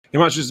Hey,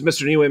 Monsters,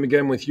 Mr. Newham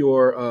again with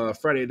your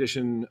Friday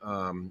edition,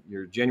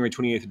 your January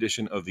 28th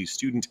edition of the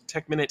Student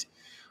Tech Minute.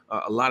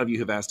 A lot of you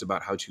have asked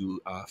about how to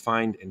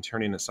find and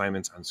turn in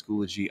assignments on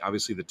Schoology.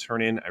 Obviously, the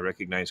turn in, I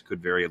recognize,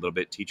 could vary a little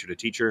bit teacher to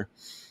teacher,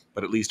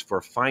 but at least for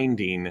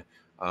finding,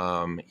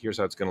 here's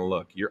how it's going to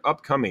look. Your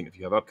upcoming, if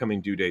you have upcoming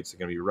due dates, they're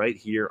going to be right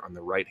here on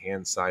the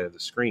right-hand side of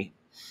the screen.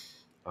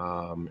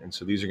 And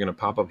so these are going to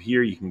pop up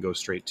here. You can go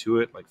straight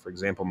to it. Like, for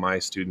example, my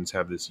students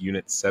have this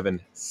Unit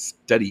 7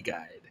 study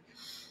guide.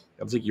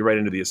 That'll take you right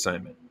into the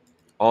assignment.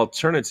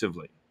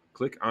 Alternatively,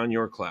 click on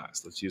your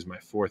class. Let's use my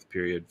fourth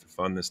period for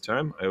fun this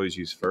time. I always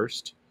use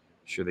first.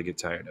 I'm sure they get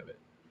tired of it.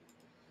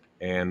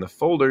 And the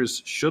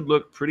folders should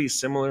look pretty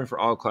similar for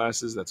all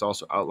classes. That's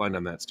also outlined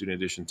on that Student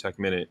Edition Tech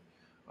Minute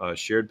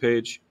shared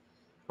page.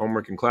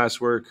 Homework and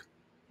classwork.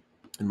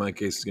 In my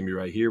case, it's going to be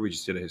right here. We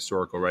just did a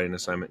historical writing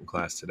assignment in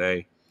class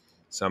today.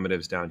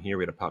 Summatives down here.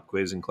 We had a pop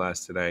quiz in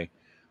class today.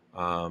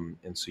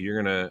 And so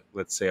you're going to,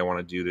 let's say I want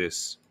to do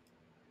this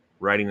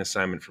writing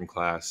assignment from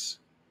class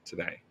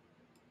today.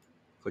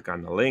 Click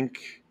on the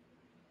link.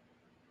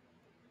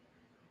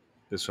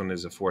 This one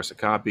is a force a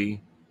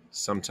copy.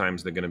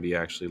 Sometimes they're going to be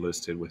actually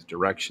listed with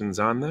directions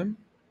on them.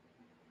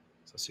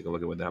 So let's take a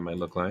look at what that might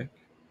look like.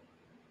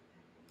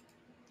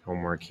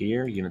 Homework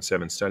here, Unit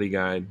 7 study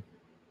guide.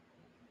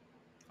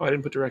 Oh, I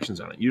didn't put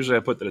directions on it. Usually I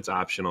put that it's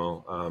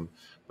optional.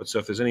 But so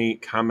if there's any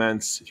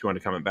comments, if you want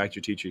to comment back to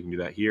your teacher, you can do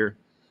that here.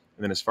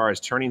 And then as far as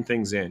turning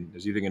things in,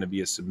 there's either going to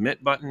be a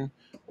submit button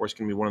or it's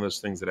going to be one of those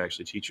things that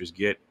actually teachers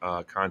get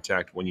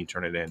contact when you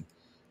turn it in.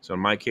 So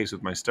in my case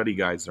with my study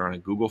guides, they're on a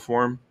Google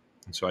form.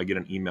 And so I get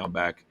an email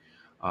back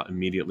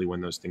immediately when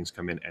those things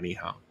come in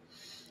anyhow.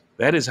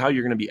 That is how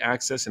you're going to be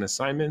accessing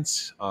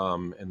assignments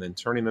and then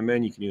turning them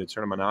in. You can either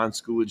turn them on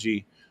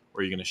Schoology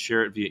or you're going to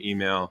share it via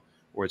email,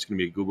 or it's going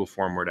to be a Google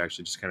form where it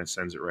actually just kind of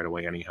sends it right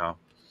away anyhow.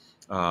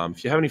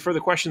 If you have any further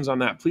questions on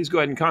that, please go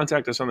ahead and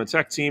contact us on the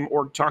tech team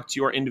or talk to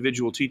your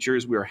individual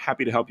teachers. We are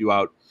happy to help you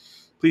out.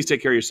 Please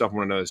take care of yourself and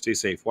one another. Stay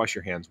safe, wash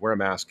your hands, wear a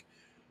mask.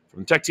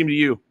 From the tech team to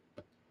you,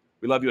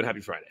 we love you and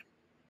happy Friday.